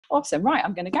Awesome. Right,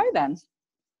 I'm going to go then.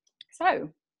 So,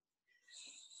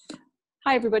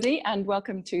 hi everybody, and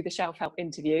welcome to the Shelf Help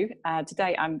interview.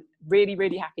 Today I'm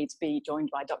really happy to be joined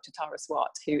by Dr Tara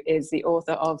Swart, who is the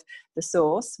author of The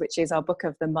Source, which is our book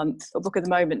of the month, or book of the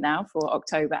moment now for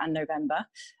October and November.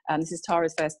 This is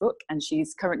Tara's first book, and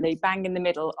she's currently bang in the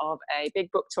middle of a big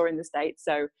book tour in the States,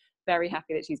 so very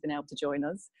happy that she's been able to join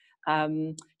us.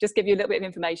 Just give you a little bit of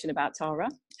information about Tara.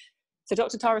 So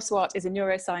Dr. Tara Swart is a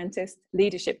neuroscientist,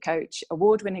 leadership coach,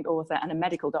 award-winning author, and a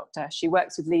medical doctor. She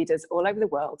works with leaders all over the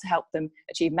world to help them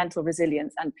achieve mental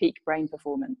resilience and peak brain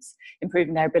performance,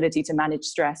 improving their ability to manage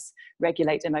stress,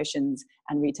 regulate emotions,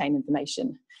 and retain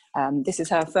information. This is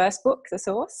her first book, The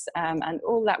Source, and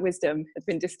all that wisdom has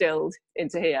been distilled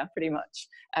into here, pretty much.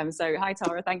 So hi,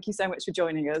 Tara. Thank you so much for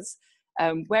joining us.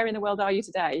 Where in the world are you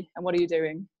today, and what are you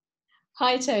doing?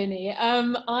 Hi, Toni.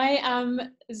 I am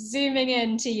zooming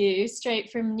in to you straight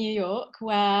from New York,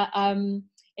 where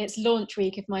it's launch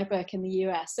week of my book in the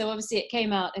US. So obviously it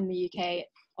came out in the UK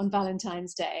on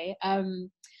Valentine's Day. And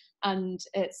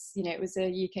it's, it was a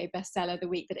UK bestseller the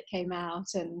week that it came out.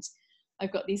 And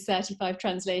I've got these 35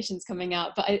 translations coming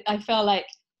out. But I feel like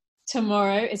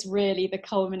tomorrow is really the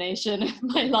culmination of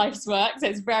my life's work. So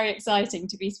it's very exciting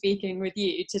to be speaking with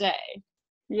you today.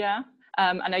 Yeah.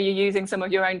 And are you using some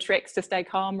of your own tricks to stay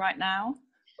calm right now?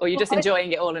 Or are you just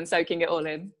enjoying it all and soaking it all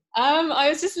in? I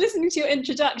was just listening to your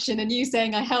introduction and you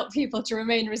saying I help people to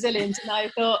remain resilient. And I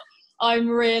thought, I'm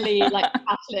really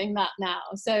battling that now.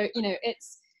 So,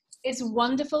 it's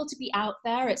wonderful to be out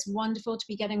there. It's wonderful to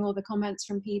be getting all the comments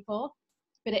from people,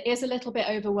 but it is a little bit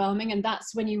overwhelming. And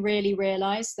that's when you really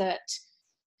realize that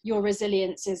your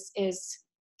resilience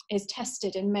is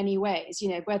tested in many ways,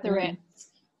 whether it's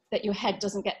that your head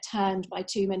doesn't get turned by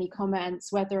too many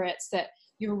comments, whether it's that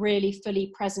you're really fully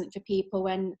present for people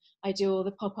when I do all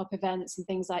the pop-up events and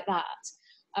things like that.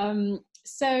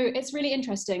 So it's really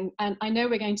interesting. And I know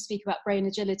we're going to speak about brain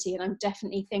agility, and I'm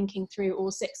definitely thinking through all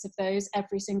 6 of those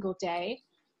every single day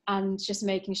and just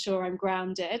making sure I'm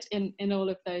grounded in all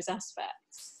of those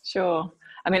aspects. Sure.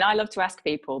 I mean, I love to ask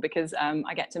people because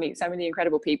I get to meet so many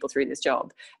incredible people through this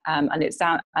job,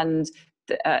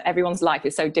 everyone's life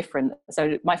is so different.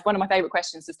 So one of my favorite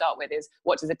questions to start with is,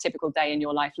 what does a typical day in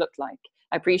your life look like?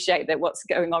 I appreciate that what's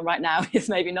going on right now is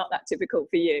maybe not that typical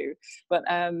for you, but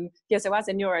so as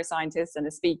a neuroscientist and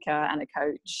a speaker and a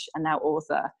coach and now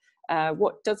author,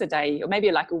 what does a day or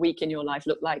maybe like a week in your life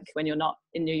look like when you're not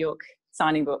in New York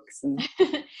signing books? And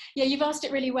yeah, you've asked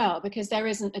it really well, because there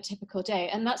isn't a typical day,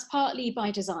 and that's partly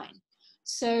by design.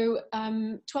 So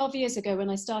 12 years ago, when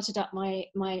I started up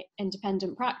my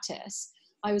independent practice,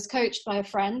 I was coached by a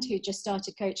friend who just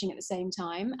started coaching at the same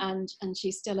time, and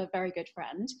she's still a very good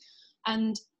friend.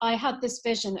 And I had this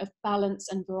vision of balance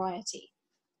and variety.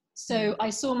 So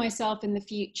I saw myself in the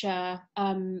future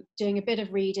doing a bit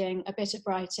of reading, a bit of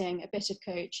writing, a bit of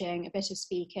coaching, a bit of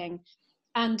speaking,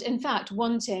 and in fact,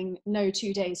 wanting no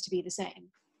 2 days to be the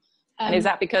same. And is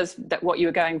that because what you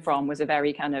were going from was a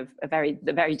very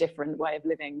different way of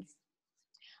living?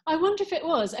 I wonder if it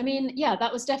was. I mean, yeah,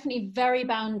 that was definitely very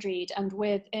boundaried and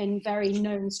within very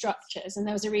known structures. And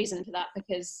there was a reason for that,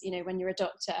 because, when you're a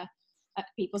doctor,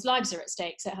 people's lives are at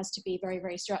stake. So it has to be very,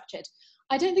 very structured.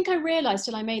 I don't think I realized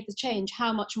till I made the change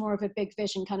how much more of a big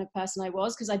vision kind of person I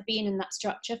was, because I'd been in that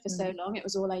structure for so long. It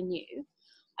was all I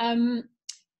knew.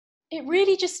 It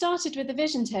really just started with the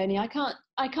vision, Toni. I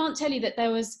can't tell you that there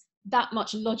was that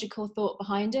much logical thought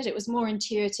behind it. It was more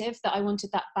intuitive that I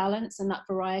wanted that balance and that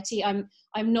variety. I'm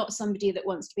not somebody that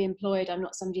wants to be employed. I'm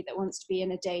not somebody that wants to be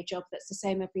in a day job that's the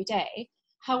same every day.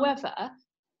 However,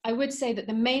 I would say that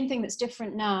the main thing that's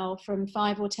different now from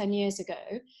 5 or 10 years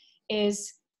ago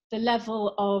is the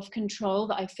level of control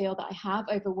that I feel that I have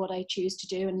over what I choose to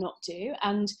do and not do.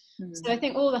 And so I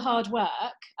think all the hard work,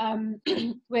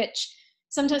 which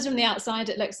sometimes from the outside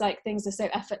it looks like things are so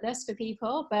effortless for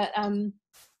people, but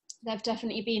there've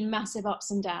definitely been massive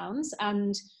ups and downs.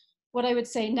 And what I would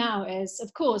say now is,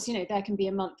 of course, there can be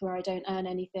a month where I don't earn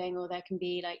anything, or there can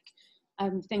be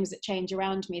things that change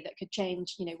around me that could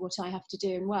change, what I have to do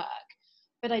in work.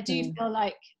 But I do feel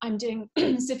like I'm doing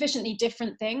sufficiently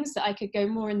different things that I could go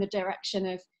more in the direction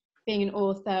of being an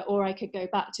author, or I could go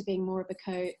back to being more of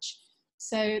a coach.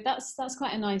 So that's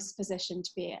quite a nice position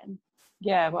to be in.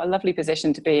 Yeah, what a lovely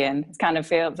position to be in. It kind of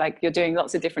feels like you're doing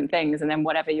lots of different things, and then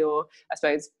whatever you're, I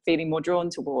suppose, feeling more drawn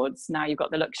towards, now you've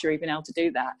got the luxury of being able to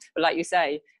do that. But like you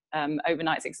say,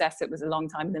 overnight success, it was a long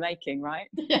time in the making, right?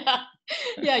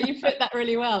 Yeah, you put that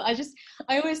really well.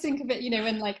 I always think of it,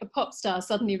 when like a pop star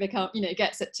suddenly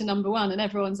gets it to #1 and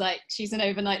everyone's like, she's an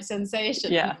overnight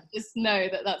sensation. Yeah. Just know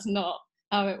that that's not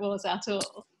how it was at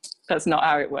all. That's not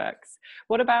how it works.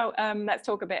 What about, let's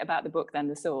talk a bit about the book then,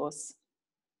 The Source.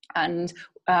 And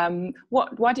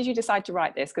why did you decide to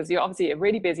write this? Because you're obviously a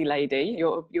really busy lady.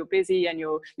 You're busy, and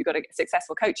you've got a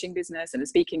successful coaching business and a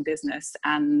speaking business,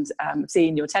 and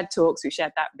seeing your TED Talks. We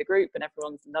shared that with the group, and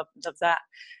everyone loves that.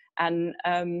 And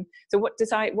so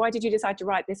why did you decide to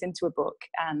write this into a book?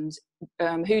 And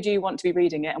who do you want to be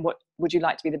reading it? And what would you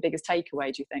like to be the biggest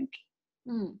takeaway, do you think?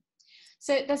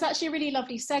 So there's actually a really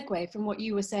lovely segue from what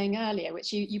you were saying earlier,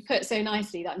 which you put so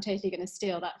nicely that I'm totally going to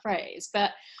steal that phrase.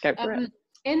 But go for it.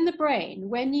 In the brain,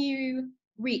 when you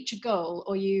reach a goal,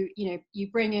 or you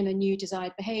bring in a new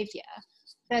desired behavior,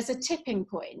 there's a tipping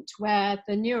point where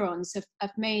the neurons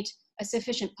have made a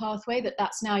sufficient pathway that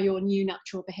that's now your new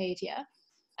natural behavior.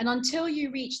 And until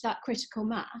you reach that critical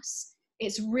mass,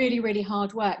 it's really, really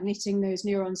hard work knitting those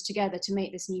neurons together to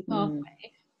make this new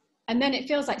pathway. And then it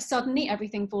feels like suddenly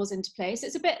everything falls into place.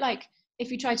 It's a bit like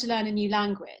if you try to learn a new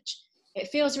language. It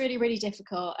feels really, really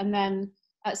difficult. And then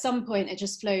at some point it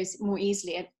just flows more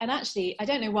easily. And actually, I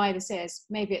don't know why this is.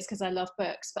 Maybe it's because I love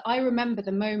books. But I remember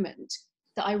the moment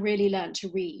that I really learned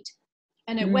to read.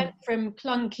 And it went from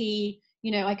clunky,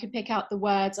 I could pick out the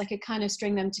words, I could kind of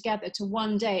string them together, to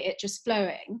one day it just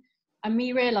flowing. And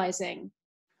me realizing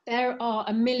there are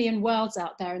a million worlds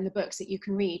out there in the books that you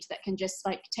can read that can just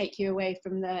like take you away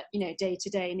from the,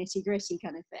 day-to-day nitty-gritty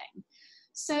kind of thing.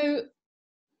 So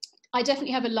I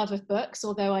definitely have a love of books,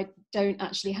 although I don't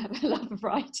actually have a love of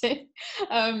writing.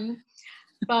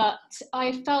 But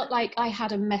I felt like I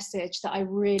had a message that I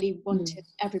really wanted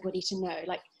everybody to know.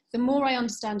 Like, the more I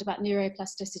understand about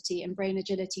neuroplasticity and brain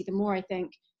agility, the more I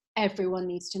think everyone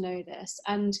needs to know this.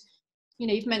 And,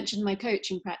 you've mentioned my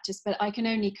coaching practice, but I can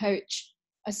only coach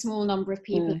a small number of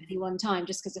people at any one time,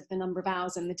 just because of the number of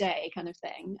hours in the day kind of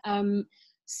thing.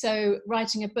 So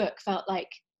writing a book felt like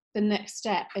the next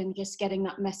step in just getting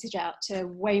that message out to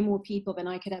way more people than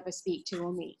I could ever speak to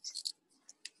or meet.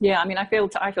 Yeah, I mean, I feel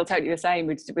totally the same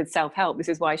with self-help. This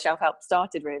is why self-help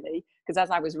started, really, because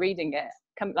as I was reading it,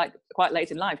 quite late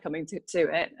in life, coming to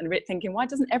it and thinking, why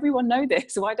doesn't everyone know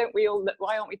this? Why aren't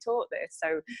we taught this?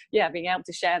 So yeah, being able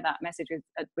to share that message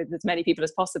with as many people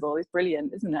as possible is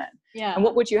brilliant, isn't it? Yeah. And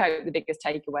what would you hope the biggest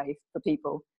takeaway for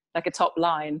people? Like a top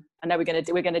line. I know we're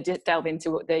going to delve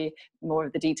into more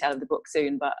of the detail of the book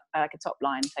soon, but like a top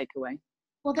line takeaway.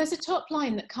 Well, there's a top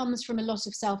line that comes from a lot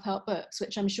of self-help books,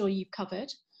 which I'm sure you've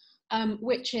covered,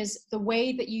 which is the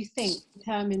way that you think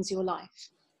determines your life.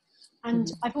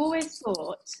 And I've always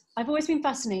been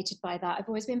fascinated by that. I've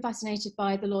always been fascinated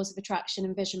by the laws of attraction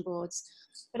and vision boards,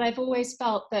 but I've always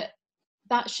felt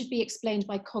that should be explained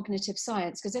by cognitive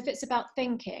science, because if it's about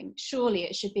thinking, surely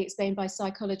it should be explained by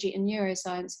psychology and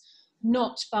neuroscience,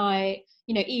 not by,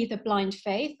 either blind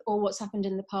faith or what's happened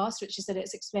in the past, which is that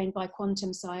it's explained by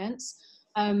quantum science.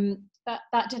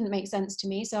 That didn't make sense to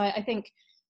me. So I think,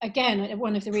 again,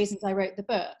 one of the reasons I wrote the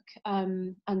book,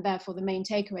 and therefore the main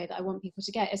takeaway that I want people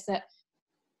to get, is that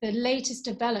the latest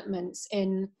developments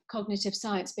in cognitive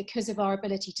science, because of our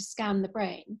ability to scan the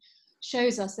brain,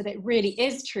 shows us that it really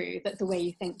is true that the way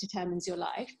you think determines your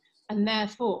life. And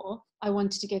therefore, I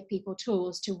wanted to give people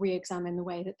tools to re-examine the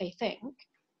way that they think,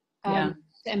 to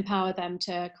empower them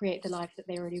to create the life that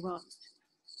they really want.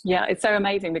 Yeah, it's so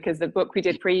amazing, because the book we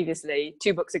did previously,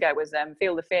 2 books ago, was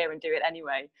Feel the Fear and Do It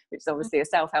Anyway, which is obviously a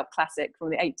self-help classic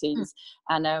from the 80s.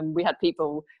 And we had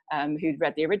people who'd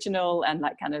read the original, and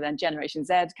kind of then Generation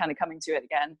Z kind of coming to it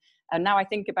again. And now I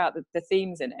think about the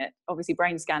themes in it, obviously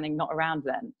brain scanning not around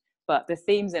then, but the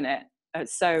themes in it are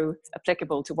so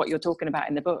applicable to what you're talking about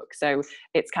in the book. So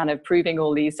it's kind of proving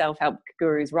all these self-help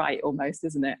gurus right, almost,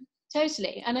 isn't it?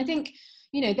 Totally. And I think,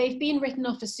 they've been written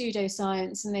off as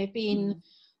pseudoscience, and they've been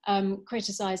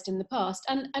criticized in the past,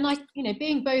 and I,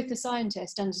 being both a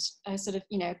scientist and a sort of,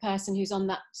 a person who's on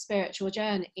that spiritual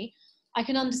journey, I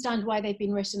can understand why they've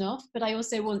been written off, but I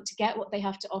also want to get what they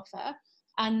have to offer.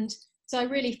 And so I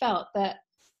really felt that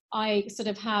I sort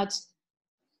of had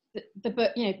the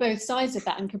book, both sides of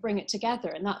that, and could bring it together,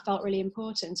 and that felt really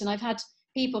important. And I've had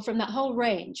people from that whole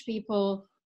range, people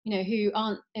who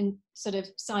aren't in sort of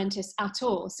scientists at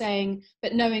all, saying,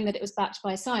 but knowing that it was backed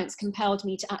by science compelled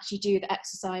me to actually do the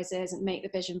exercises and make the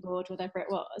vision board, whatever it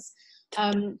was.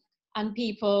 And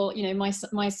people,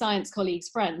 my science colleagues,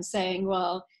 friends, saying,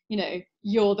 well,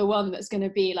 you're the one that's going to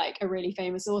be like a really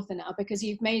famous author now, because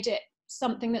you've made it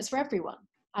something that's for everyone.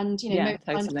 And, most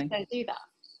scientists don't do that.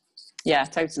 Yeah,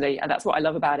 totally. And that's what I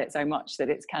love about it so much, that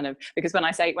it's kind of, because when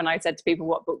I said to people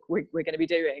what book we're going to be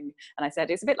doing, and I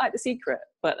said it's a bit like The Secret,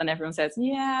 but then everyone says,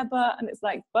 yeah, but, and it's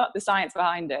like, but the science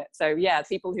behind it. So yeah,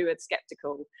 people who are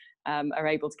skeptical are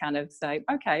able to kind of say,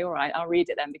 okay, all right, I'll read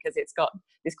it then, because it's got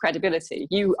this credibility.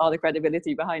 You are the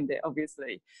credibility behind it,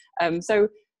 obviously. So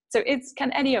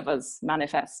can any of us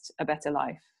manifest a better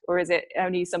life? Or is it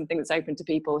only something that's open to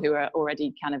people who are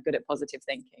already kind of good at positive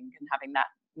thinking and having that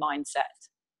mindset?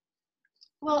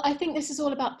 Well, I think this is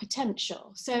all about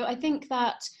potential. So I think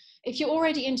that if you're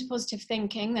already into positive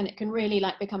thinking, then it can really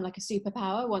like become like a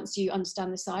superpower once you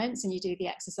understand the science and you do the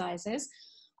exercises.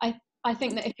 I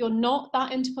think that if you're not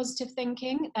that into positive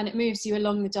thinking and it moves you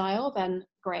along the dial, then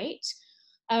great.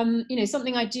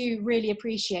 Something I do really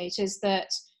appreciate is that,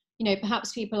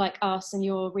 perhaps people like us and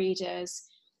your readers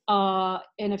are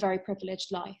in a very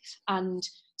privileged life, and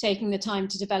taking the time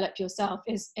to develop yourself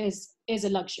is a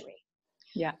luxury.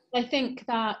 Yeah. I think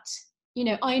that,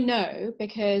 I know,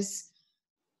 because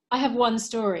I have one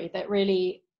story that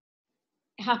really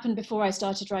happened before I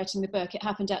started writing the book. It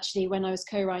happened actually when I was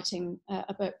co-writing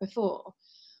a book before,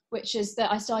 which is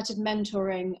that I started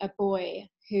mentoring a boy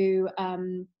who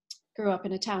grew up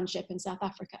in a township in South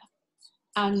Africa.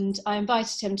 And I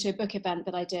invited him to a book event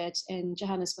that I did in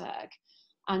Johannesburg.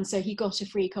 And so he got a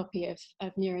free copy of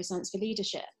Neuroscience for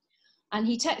Leadership. And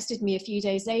he texted me a few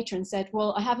days later and said,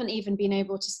 well, I haven't even been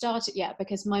able to start it yet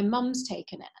because my mum's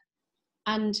taken it.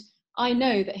 And I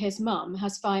know that his mum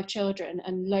has 5 children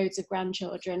and loads of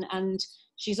grandchildren, and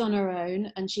she's on her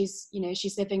own, and she's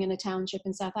living in a township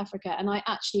in South Africa. And I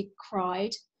actually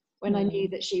cried when I knew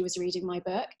that she was reading my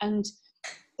book. And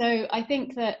so I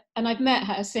think that, and I've met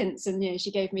her since, and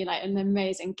she gave me like an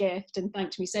amazing gift and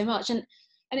thanked me so much. And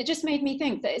it just made me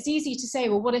think that it's easy to say,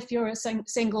 well, what if you're a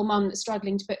single mum that's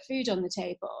struggling to put food on the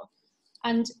table?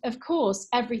 And of course,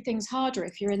 everything's harder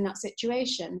if you're in that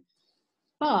situation.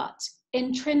 But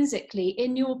intrinsically,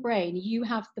 in your brain, you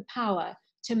have the power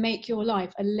to make your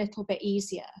life a little bit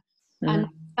easier. And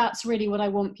that's really what I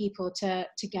want people to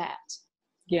get.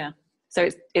 Yeah. So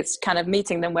it's kind of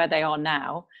meeting them where they are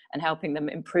now and helping them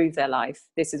improve their life.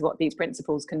 This is what these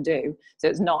principles can do. So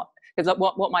it's not, because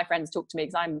what my friends talk to me,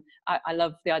 because I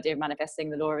love the idea of manifesting,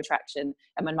 the law of attraction.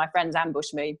 And when my friends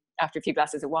ambush me after a few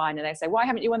glasses of wine and they say, why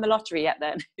haven't you won the lottery yet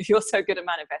then, if you're so good at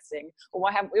manifesting? Or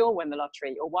why haven't we all won the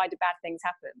lottery? Or why do bad things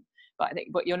happen? But I think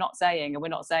what you're not saying, and we're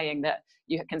not saying that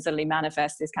you can suddenly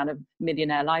manifest this kind of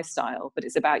millionaire lifestyle, but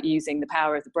it's about using the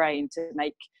power of the brain to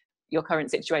make your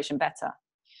current situation better.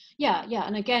 Yeah.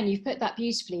 And again, you've put that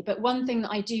beautifully. But one thing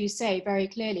that I do say very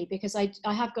clearly, because I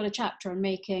have got a chapter on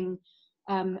making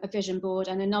a vision board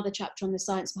and another chapter on the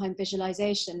science behind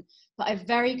visualization, but I've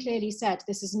very clearly said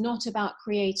this is not about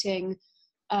creating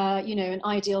an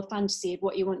ideal fantasy of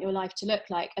what you want your life to look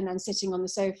like and then sitting on the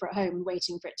sofa at home and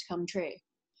waiting for it to come true.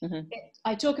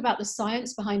 I talk about the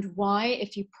science behind why,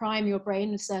 if you prime your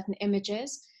brain with certain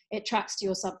images, it tracks to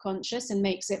your subconscious and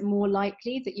makes it more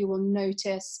likely that you will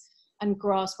notice and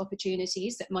grasp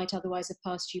opportunities that might otherwise have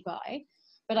passed you by.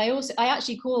 But I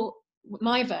actually call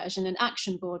my version an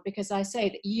action board, because I say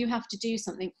that you have to do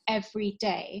something every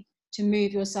day to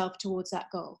move yourself towards that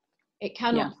goal. It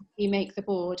cannot be make the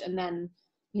board and then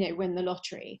win the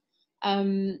lottery.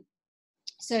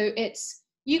 So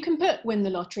you can put win the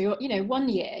lottery, or 1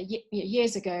 year,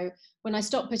 years ago, when I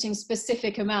stopped putting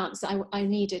specific amounts that I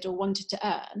needed or wanted to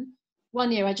earn,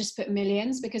 1 year I just put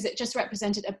millions, because it just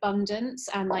represented abundance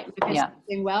and like my business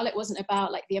doing well. It wasn't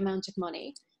about like the amount of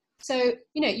money. So,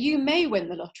 you may win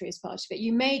the lottery as part of it.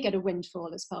 You may get a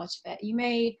windfall as part of it. You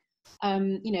may,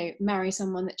 marry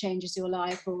someone that changes your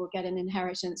life, or get an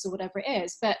inheritance, or whatever it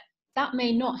is. But that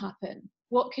may not happen.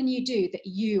 What can you do that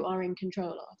you are in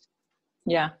control of?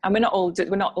 Yeah, and we're not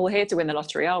all here to win the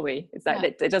lottery, are we? It's that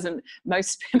it doesn't.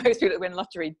 Most people that win the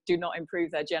lottery do not improve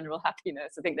their general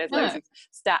happiness. I think there's loads of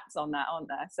stats on that, aren't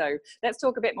there? So let's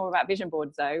talk a bit more about vision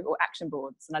boards, though, or action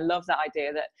boards. And I love that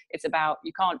idea that it's about,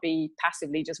 you can't be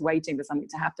passively just waiting for something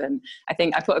to happen. I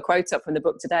think I put a quote up from the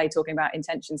book today talking about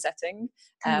intention setting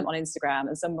on Instagram,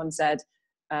 and someone said,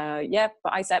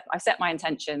 but I set my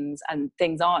intentions and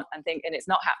things aren't, and it's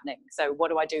not happening. So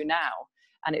what do I do now?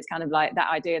 And it's kind of like that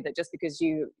idea that just because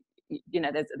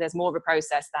there's more of a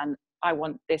process than I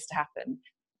want this to happen,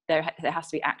 there has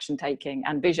to be action taking,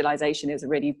 and visualization is a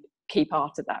really key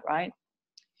part of that, right?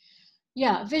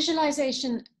 Yeah,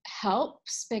 visualization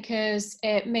helps because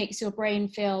it makes your brain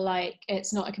feel like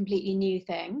it's not a completely new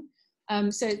thing.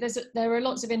 So there are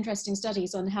lots of interesting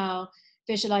studies on how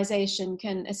visualization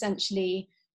can essentially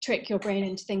trick your brain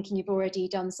into thinking you've already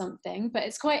done something. But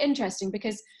it's quite interesting,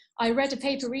 because I read a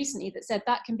paper recently that said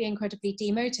that can be incredibly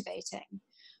demotivating.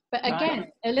 But again,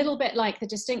 a little bit like the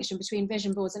distinction between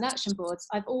vision boards and action boards,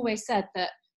 I've always said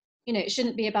that, you know, it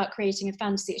shouldn't be about creating a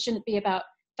fantasy. It shouldn't be about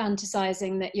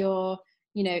fantasizing that you're,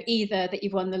 you know, either that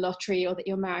you've won the lottery or that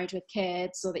you're married with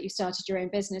kids or that you've started your own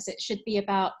business. It should be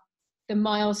about the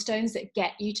milestones that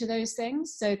get you to those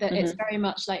things, so that it's very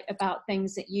much like about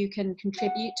things that you can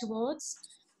contribute towards.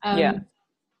 And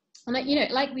like, you know,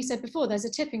 like we said before, there's a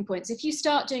tipping point. So if you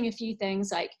start doing a few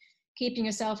things like keeping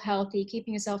yourself healthy,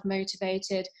 keeping yourself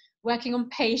motivated, working on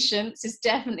patience is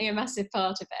definitely a massive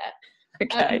part of it.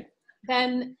 Okay.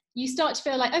 Then you start to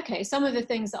feel like, okay, some of the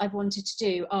things that I've wanted to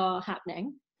do are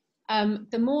happening.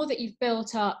 The more that you've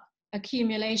built up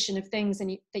accumulation of things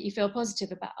that you feel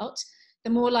positive about, the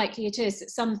more likely it is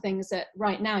that some things that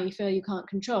right now you feel you can't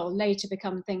control later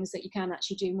become things that you can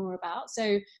actually do more about.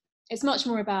 So it's much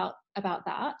more about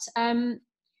that.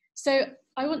 So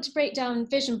I want to break down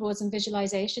vision boards and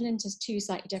visualization into two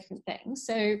slightly different things.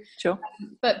 So, sure.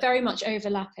 But very much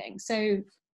overlapping. So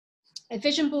a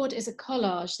vision board is a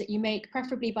collage that you make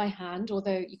preferably by hand,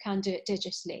 although you can do it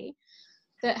digitally,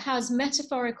 that has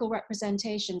metaphorical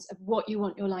representations of what you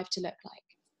want your life to look like.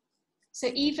 So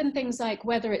even things like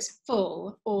whether it's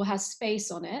full or has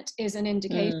space on it is an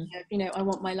indication of, you know, I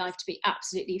want my life to be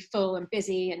absolutely full and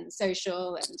busy and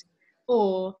social,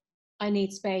 or I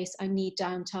need space, I need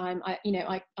downtime.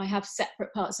 I have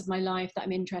separate parts of my life that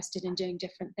I'm interested in doing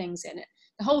different things in it.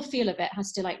 The whole feel of it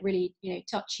has to like really, you know,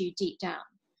 touch you deep down.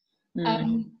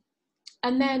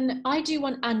 And then I do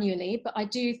one annually, but I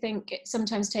do think it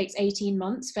sometimes takes 18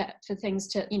 months for things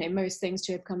to, you know, most things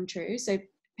to have come true. So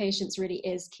patience really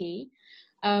is key.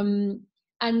 On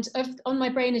my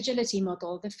brain agility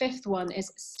model, the fifth one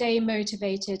is stay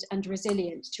motivated and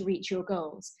resilient to reach your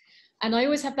goals. And I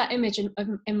always have that image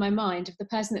in my mind of the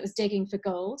person that was digging for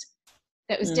gold,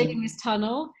 that was digging this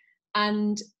tunnel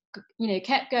and, you know,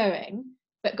 kept going,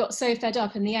 but got so fed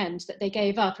up in the end that they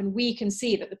gave up. And we can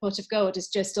see that the pot of gold is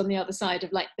just on the other side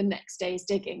of like the next day's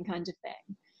digging kind of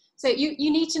thing. So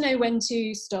you need to know when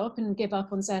to stop and give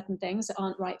up on certain things that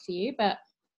aren't right for you, but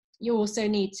you also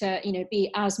need to, you know,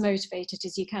 be as motivated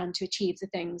as you can to achieve the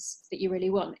things that you really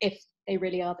want, if they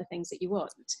really are the things that you want.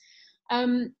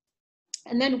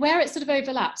 And then where it sort of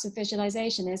overlaps with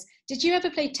visualization is, did you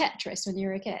ever play Tetris when you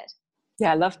were a kid?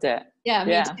 Yeah, I loved it. Yeah,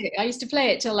 me too. I used to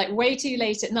play it till like way too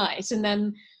late at night. And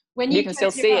then when you can still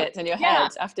see it in your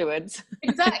head afterwards.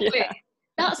 Exactly.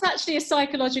 That's actually a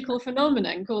psychological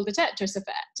phenomenon called the Tetris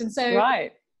effect. And so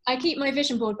I keep my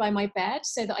vision board by my bed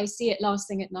so that I see it last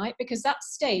thing at night, because that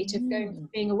state of going from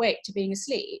being awake to being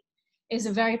asleep is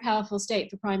a very powerful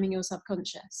state for priming your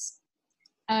subconscious.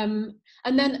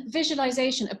 And then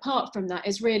visualization, apart from that,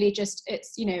 is really just,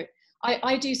 it's, you know,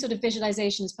 I do sort of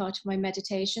visualization as part of my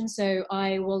meditation. So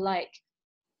I will like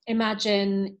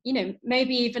imagine, you know,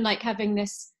 maybe even like having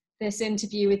this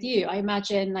interview with you. I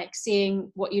imagine like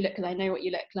seeing what you look like. I know what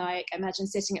you look like. I imagine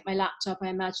sitting at my laptop. I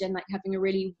imagine like having a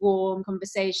really warm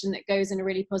conversation that goes in a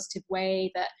really positive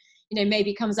way, that, you know,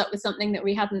 maybe comes up with something that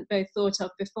we hadn't both thought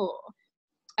of before.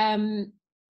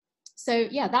 So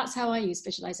yeah, that's how I use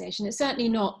visualization. It's certainly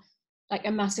not like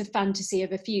a massive fantasy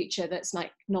of a future that's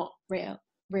like not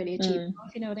really achievable,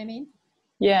 if you know what I mean?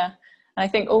 Yeah. And I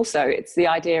think also it's the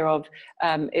idea of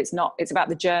it's about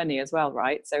the journey as well,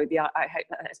 right? So I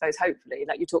suppose hopefully,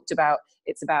 like you talked about,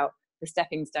 it's about the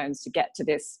stepping stones to get to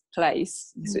this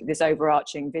place, this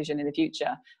overarching vision in the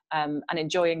future, and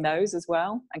enjoying those as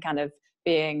well, and kind of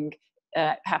being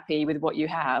happy with what you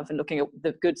have and looking at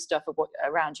the good stuff of what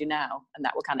around you now, and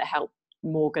that will kind of help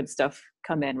more good stuff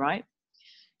come in, right?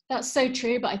 That's so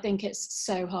true, but I think it's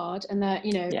so hard. And that,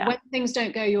 you know, when things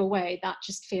don't go your way, that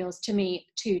just feels to me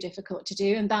too difficult to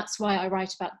do. And that's why I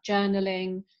write about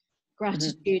journaling,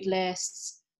 gratitude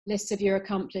lists of your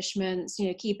accomplishments, you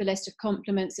know, keep a list of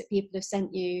compliments that people have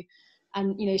sent you.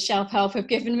 And, you know, Shelf Help have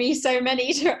given me so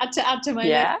many to add to my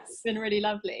list. It's been really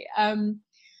lovely.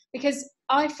 Because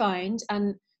I find,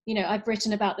 and, you know, I've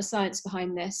written about the science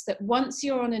behind this, that once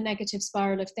you're on a negative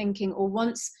spiral of thinking, or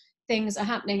once things are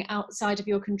happening outside of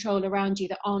your control around you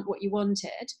that aren't what you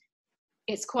wanted,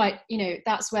 it's quite, you know,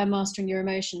 that's where mastering your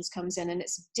emotions comes in, and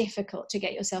it's difficult to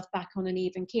get yourself back on an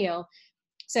even keel.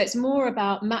 So it's more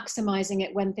about maximizing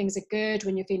it when things are good,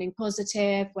 when you're feeling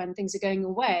positive, when things are going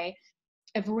your way,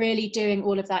 of really doing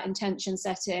all of that intention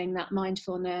setting, that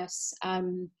mindfulness,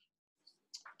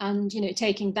 and, you know,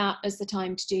 taking that as the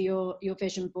time to do your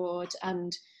vision board.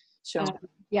 And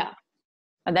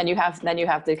And then you have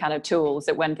the kind of tools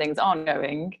that when things aren't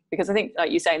going, because I think,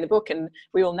 like you say in the book, and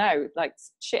we all know, like,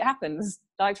 shit happens,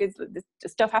 life is,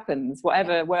 stuff happens,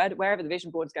 wherever the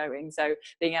vision board's going. So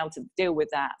being able to deal with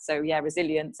that. So yeah,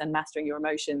 resilience and mastering your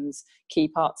emotions, key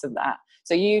parts of that.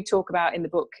 So you talk about in the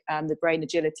book the brain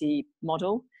agility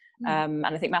model. And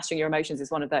I think mastering your emotions is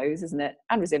one of those, isn't it?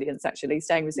 And resilience, actually,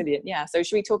 staying resilient. Yeah. So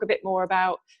should we talk a bit more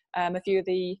about a few of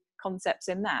the concepts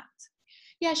in that?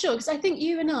 Yeah, sure. Because I think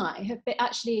you and I have been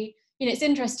actually, you know, it's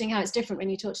interesting how it's different when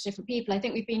you talk to different people. I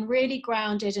think we've been really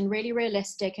grounded and really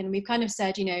realistic. And we've kind of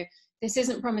said, you know, this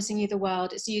isn't promising you the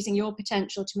world. It's using your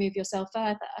potential to move yourself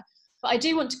further. But I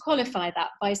do want to qualify that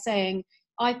by saying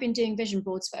I've been doing vision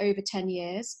boards for over 10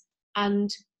 years.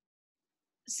 And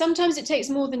sometimes it takes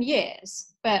more than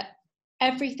years. But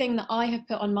everything that I have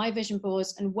put on my vision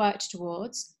boards and worked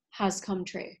towards has come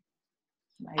true.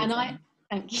 Amazing.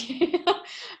 Thank you.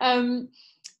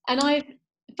 And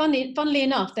funnily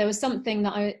enough, there was something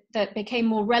that became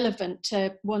more relevant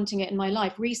to wanting it in my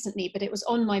life recently, but it was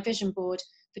on my vision board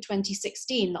for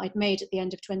 2016 that I'd made at the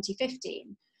end of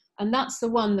 2015. And that's the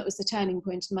one that was the turning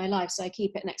point in my life. So I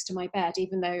keep it next to my bed,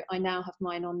 even though I now have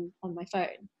mine on my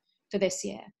phone for this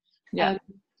year. Yeah.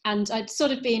 And I'd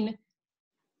sort of been,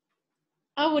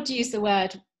 I would use the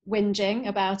word whinging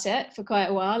about it for quite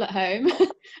a while at home.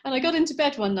 And I got into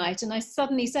bed one night and I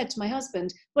suddenly said to my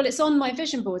husband, well, it's on my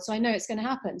vision board, so I know it's going to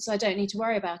happen, so I don't need to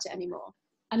worry about it anymore.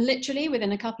 And literally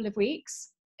within a couple of weeks,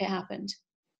 it happened.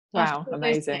 Wow,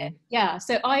 amazing. Yeah,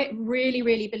 so I really,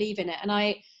 really believe in it. And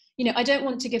I don't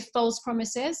want to give false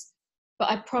promises, but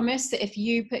I promise that if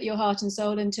you put your heart and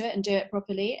soul into it and do it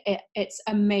properly, it's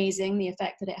amazing the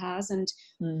effect that it has. And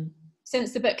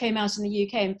since the book came out in the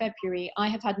UK in February, I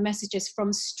have had messages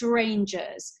from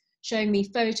strangers showing me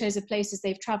photos of places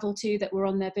they've traveled to that were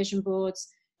on their vision boards,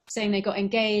 saying they got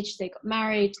engaged, they got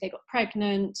married, they got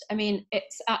pregnant. I mean,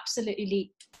 it's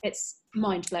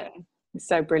mind-blowing. It's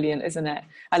so brilliant, isn't it?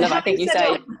 I think you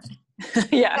say,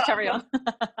 yeah, carry on.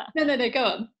 No, go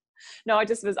on. No,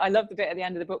 I love the bit at the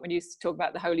end of the book when you talk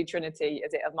about the Holy Trinity,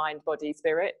 is it of mind, body,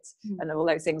 spirit, and all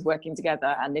those things working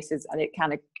together. And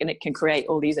it can create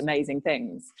all these amazing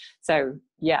things. So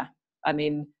yeah, I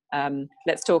mean,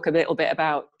 let's talk a little bit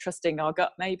about trusting our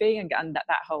gut, maybe, and that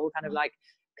whole kind of like,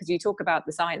 because you talk about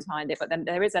the science behind it, but then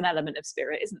there is an element of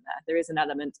spirit, isn't there? There is an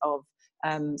element of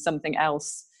something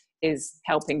else is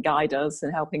helping guide us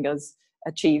and helping us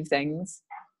achieve things.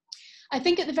 I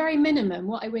think at the very minimum,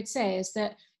 what I would say is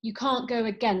that you can't go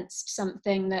against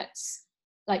something that's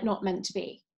like not meant to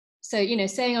be. So, you know,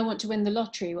 saying I want to win the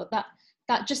lottery, well,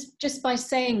 that just by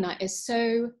saying that is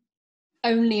so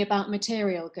only about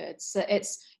material goods. So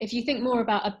if you think more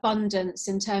about abundance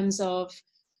in terms of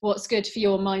what's good for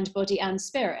your mind, body and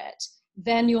spirit,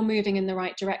 then you're moving in the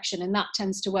right direction. And that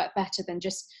tends to work better than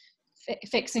just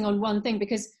fixing on one thing,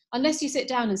 because unless you sit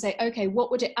down and say, okay,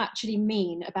 what would it actually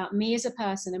mean about me as a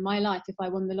person in my life if I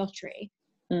won the lottery?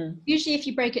 Usually if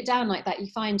you break it down like that, you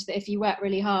find that if you work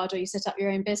really hard or you set up your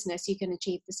own business, you can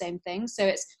achieve the same thing.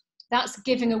 So that's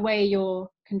giving away your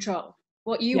control.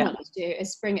 What you want to do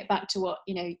is bring it back to what,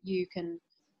 you know, you can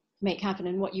make happen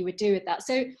and what you would do with that.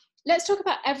 So let's talk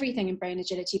about everything in brain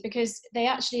agility, because they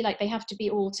actually, like, they have to be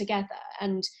all together,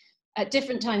 and at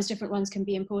different times different ones can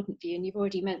be important for you, and you've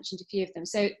already mentioned a few of them.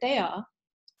 So they are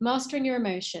mastering your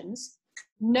emotions,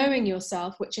 knowing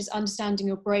yourself, which is understanding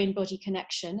your brain body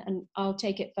connection, and I'll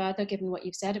take it further given what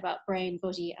you've said about brain,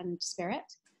 body and spirit.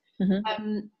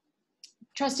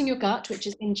 Trusting your gut, which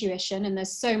is intuition, and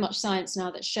there's so much science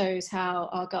now that shows how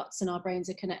our guts and our brains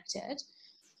are connected.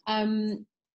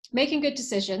 Making good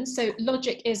decisions, so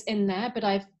logic is in there, but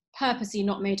I've purposely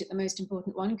not made it the most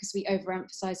important one because we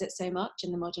overemphasize it so much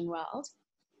in the modern world.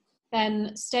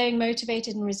 Then staying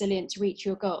motivated and resilient to reach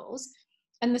your goals.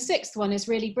 And the sixth one is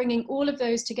really bringing all of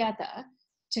those together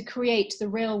to create the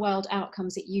real world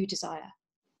outcomes that you desire.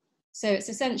 So it's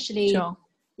essentially,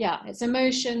 it's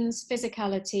emotions,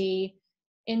 physicality,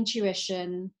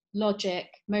 intuition, logic,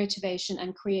 motivation,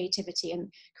 and creativity.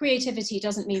 And creativity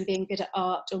doesn't mean being good at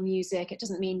art or music. It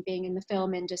doesn't mean being in the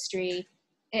film industry.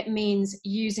 It means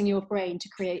using your brain to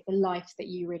create the life that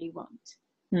you really want.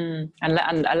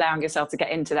 And allowing yourself to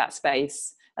get into that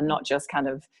space, and not just kind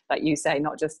of, like you say,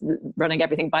 not just running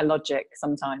everything by logic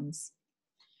sometimes.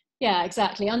 Yeah,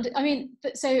 exactly. And I mean,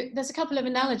 so there's a couple of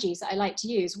analogies that I like to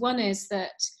use. One is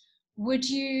that if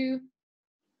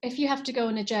you have to go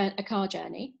on a car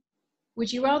journey,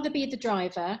 would you rather be the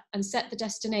driver and set the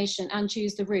destination and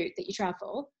choose the route that you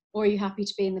travel, or are you happy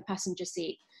to be in the passenger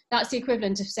seat? That's the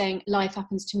equivalent of saying life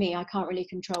happens to me, I can't really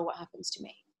control what happens to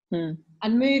me.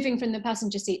 And moving from the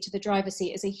passenger seat to the driver's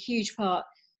seat is a huge part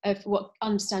of what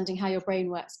understanding how your brain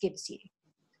works gives you.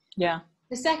 Yeah.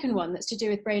 The second one that's to do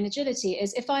with brain agility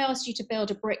is if I asked you to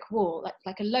build a brick wall,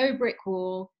 like a low brick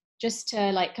wall, just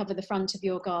to like cover the front of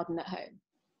your garden at home.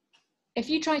 If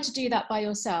you try to do that by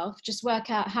yourself, just work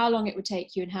out how long it would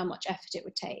take you and how much effort it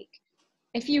would take.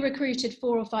 If you recruited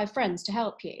 4 or 5 friends to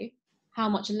help you, how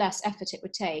much less effort it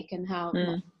would take and how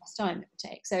much less time it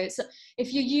would take. So it's,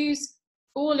 if you use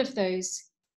all of those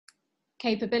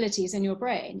capabilities in your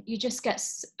brain, you just get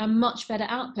a much better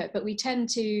output. But we tend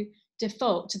to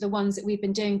default to the ones that we've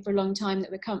been doing for a long time,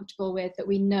 that we're comfortable with, that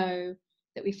we know,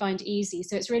 that we find easy.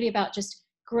 So it's really about just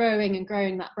growing and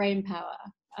growing that brain power.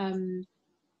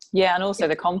 Yeah, and also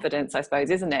the confidence, I suppose,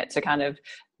 isn't it, to kind of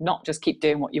not just keep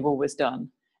doing what you've always done.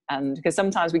 And because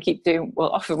sometimes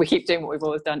often we keep doing what we've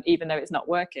always done, even though it's not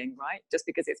working, right? Just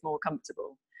because it's more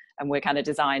comfortable. And we're kind of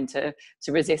designed to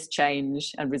resist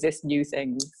change and resist new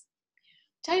things.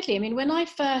 Totally. I mean, when I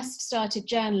first started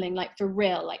journaling, like for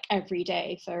real, like every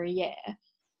day for a year,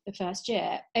 the first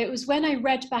year, it was when I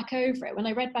read back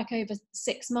over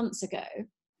 6 months ago,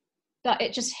 that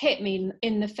it just hit me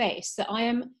in the face that I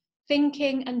am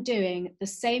thinking and doing the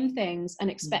same things and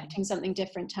expecting something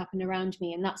different to happen around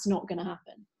me, and that's not going to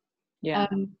happen. Yeah.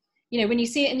 You know, when you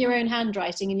see it in your own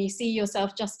handwriting and you see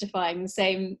yourself justifying the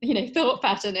same, you know, thought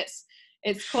pattern,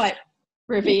 it's quite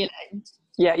revealing.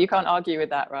 Yeah, you can't argue with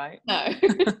that, right? No.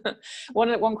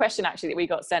 One question actually that we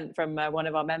got sent from one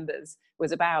of our members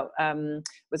was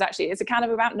actually, it's a kind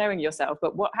of about knowing yourself,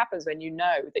 but what happens when you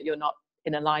know that you're not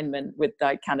in alignment with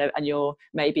and you're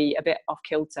maybe a bit off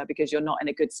kilter because you're not in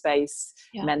a good space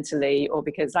mentally, or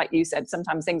because, like you said,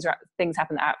 sometimes things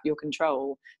happen out of your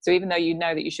control. So even though you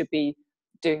know that you should be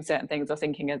doing certain things or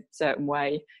thinking a certain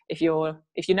way, if you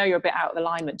know you're a bit out of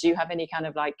alignment, do you have any kind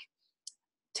of like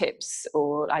tips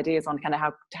or ideas on kind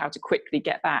of how to quickly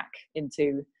get back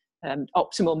into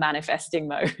optimal manifesting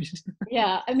mode?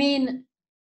 Yeah, I mean,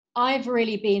 I've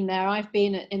really been there. I've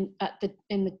been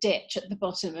in the ditch at the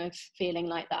bottom of feeling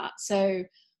like that. So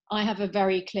I have a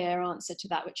very clear answer to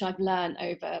that, which I've learned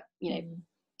over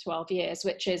 12 years,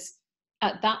 which is,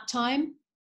 at that time,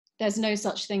 there's no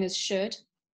such thing as should.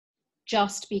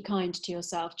 Just be kind to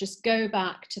yourself. Just go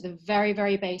back to the very,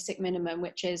 very basic minimum,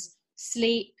 which is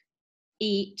sleep,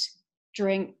 eat,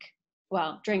 drink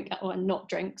or not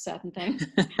drink certain things,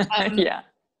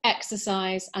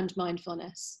 exercise and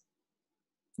mindfulness.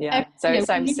 Yeah, so it's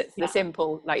the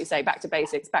simple, like you say, back to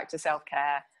basics, back to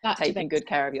self-care, taking good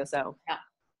care of yourself.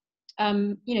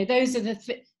 Yeah, those are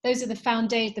the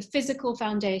physical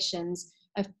foundations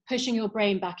of pushing your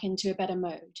brain back into a better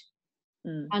mode.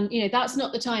 And that's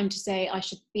not the time to say I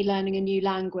should be learning a new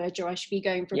language, or I should be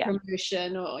going for a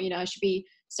promotion, or I should be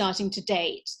starting to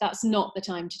date. That's not the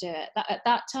time to do it. At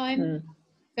that time,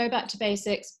 go back to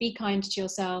basics, be kind to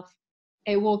yourself.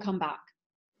 It will come back.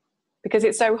 Because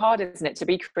it's so hard, isn't it, to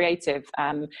be creative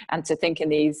and to think in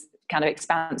these kind of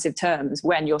expansive terms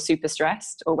when you're super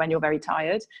stressed or when you're very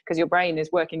tired, because your brain is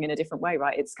working in a different way,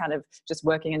 right? It's kind of just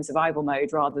working in survival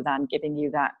mode rather than giving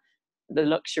you the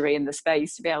luxury and the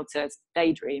space to be able to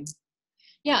daydream.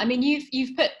 Yeah, I mean,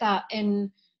 you've put that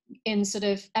in sort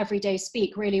of everyday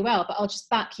speak really well, but I'll just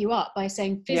back you up by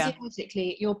saying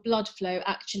physiologically, your blood flow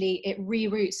actually, it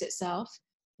reroutes itself,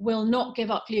 will not give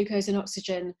up glucose and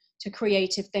oxygen to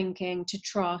creative thinking, to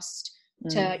trust,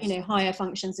 to higher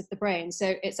functions of the brain.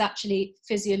 So it's actually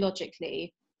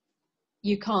physiologically,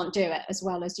 you can't do it as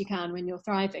well as you can when you're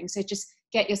thriving. So just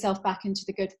get yourself back into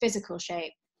the good physical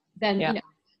shape. Then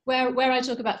where I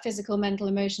talk about physical, mental,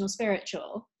 emotional,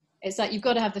 spiritual, it's like you've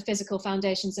got to have the physical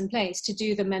foundations in place to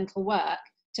do the mental work,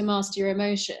 to master your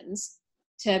emotions,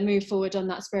 to move forward on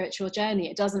that spiritual journey.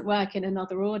 It doesn't work in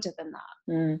another order than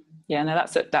that. Yeah, no,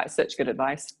 that's such good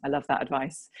advice. I love that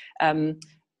advice.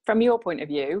 From your point of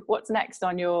view, what's next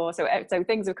on your, so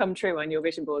things have come true on your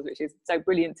vision boards, which is so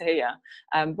brilliant to hear.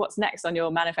 What's next on your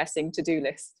manifesting to-do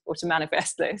list or to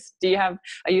manifest list? Are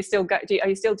you still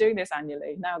doing this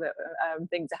annually now that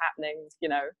things are happening,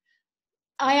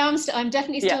 I'm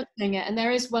definitely still doing it, and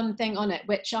there is one thing on it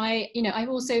which I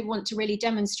also want to really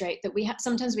demonstrate that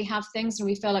sometimes we have things and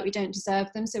we feel like we don't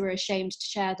deserve them, so we're ashamed to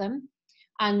share them.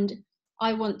 And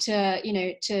I want to,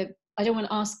 I don't want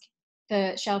to ask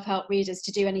the shelf help readers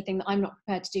to do anything that I'm not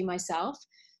prepared to do myself.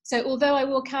 So although I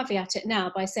will caveat it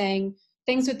now by saying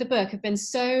things with the book have been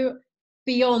so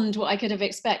beyond what I could have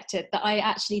expected that I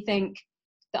actually think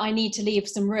that I need to leave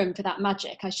some room for that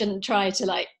magic. I shouldn't try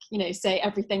to say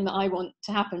everything that I want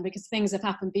to happen, because things have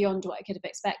happened beyond what I could have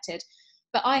expected.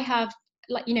 But I have,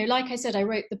 like I said, I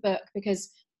wrote the book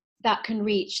because that can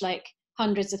reach like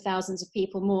hundreds of thousands of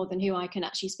people more than who I can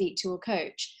actually speak to or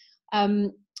coach.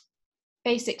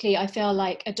 basically I feel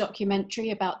like a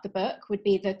documentary about the book would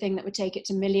be the thing that would take it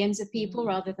to millions of people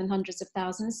rather than hundreds of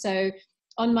thousands. So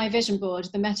on my vision board,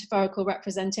 the metaphorical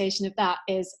representation of that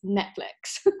is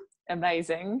Netflix.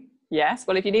 Amazing. Yes.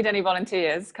 Well, if you need any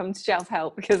volunteers, come to Shelf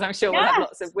Help, because I'm sure we'll have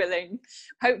lots of willing,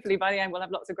 hopefully by the end, we'll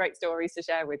have lots of great stories to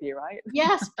share with you, right?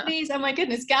 Yes, please. Oh my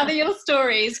goodness. Gather your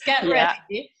stories. Get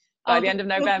ready. By the end of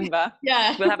November,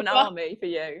 we'll have an army for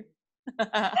you.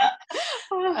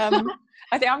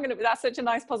 I think that's such a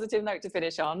nice positive note to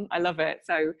finish on. I love it.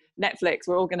 So Netflix,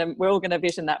 we're all gonna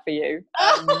vision that for you.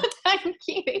 Thank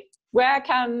you. Where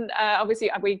can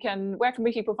where can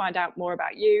people find out more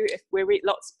about you? If we're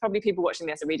probably people watching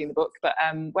this are reading the book, but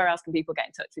where else can people get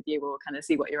in touch with you or kind of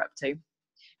see what you're up to?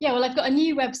 Yeah, well, I've got a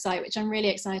new website which I'm really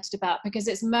excited about because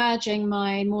it's merging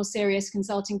my more serious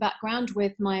consulting background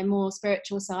with my more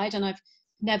spiritual side, and I've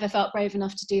never felt brave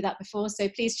enough to do that before. So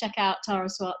please check out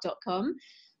taraswart.com.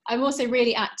 I'm also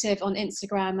really active on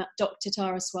Instagram at Dr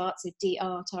Tara Swart, so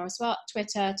Dr Tara Swart,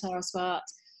 Twitter Tara Swart.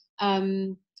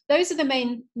 Those are the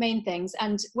main things,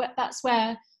 and that's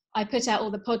where I put out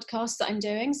all the podcasts that I'm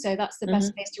doing. So that's the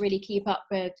best place to really keep up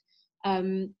with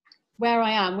where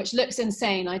I am, which looks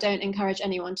insane. I don't encourage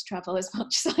anyone to travel as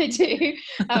much as I do,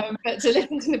 but to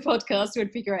listen to the podcast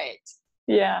would be great.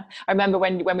 Yeah, I remember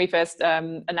when we first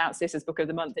announced this as Book of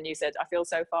the Month, and you said, I feel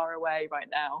so far away right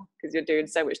now because you're doing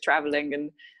so much traveling and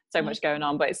so much going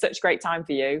on, but it's such a great time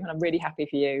for you, and I'm really happy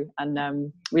for you.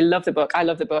 And we love the book. I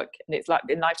love the book, and it's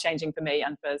been life-changing for me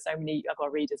and for so many of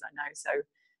our readers I know.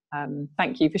 So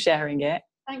thank you for sharing it.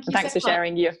 Thank you. Thanks for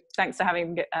sharing thanks for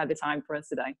having the time for us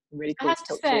today. Really cool to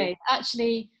talk to you.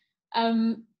 Actually,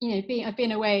 I've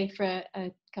been away for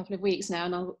a couple of weeks now,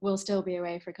 and we'll still be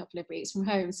away for a couple of weeks from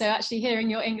home. So actually hearing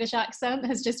your English accent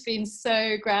has just been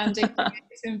so grounding.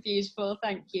 It's been beautiful.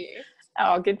 Thank you.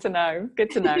 Oh, good to know.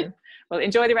 Good to know. Well,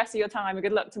 enjoy the rest of your time and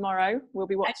good luck tomorrow. We'll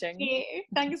be watching. Thank you.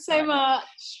 Thanks so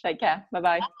much. Take care.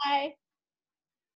 Bye-bye. Bye.